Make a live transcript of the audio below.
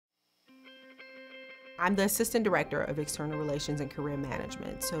I'm the Assistant Director of External Relations and Career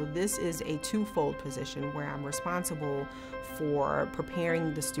Management. So this is a twofold position where I'm responsible for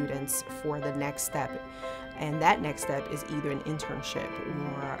preparing the students for the next step. And that next step is either an internship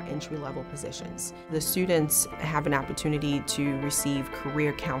or entry-level positions. The students have an opportunity to receive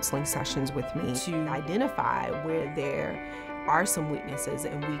career counseling sessions with me to identify where there are some weaknesses,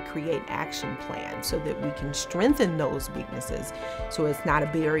 and we create action plans so that we can strengthen those weaknesses so it's not a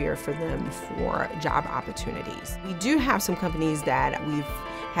barrier for them for job opportunities. We do have some companies that we've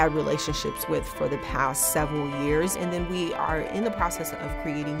had relationships with for the past several years, and then we are in the process of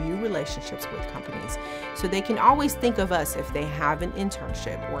creating new relationships with companies so they can always think of us if they have an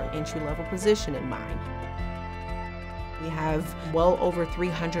internship or an entry-level position in mind. We have well over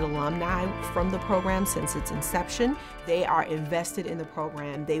 300 alumni from the program since its inception. They are invested in the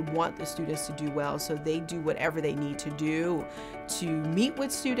program. They want the students to do well, so they do whatever they need to do to meet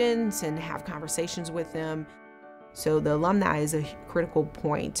with students and have conversations with them. So the alumni is a critical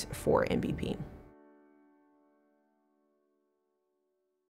point for NBP.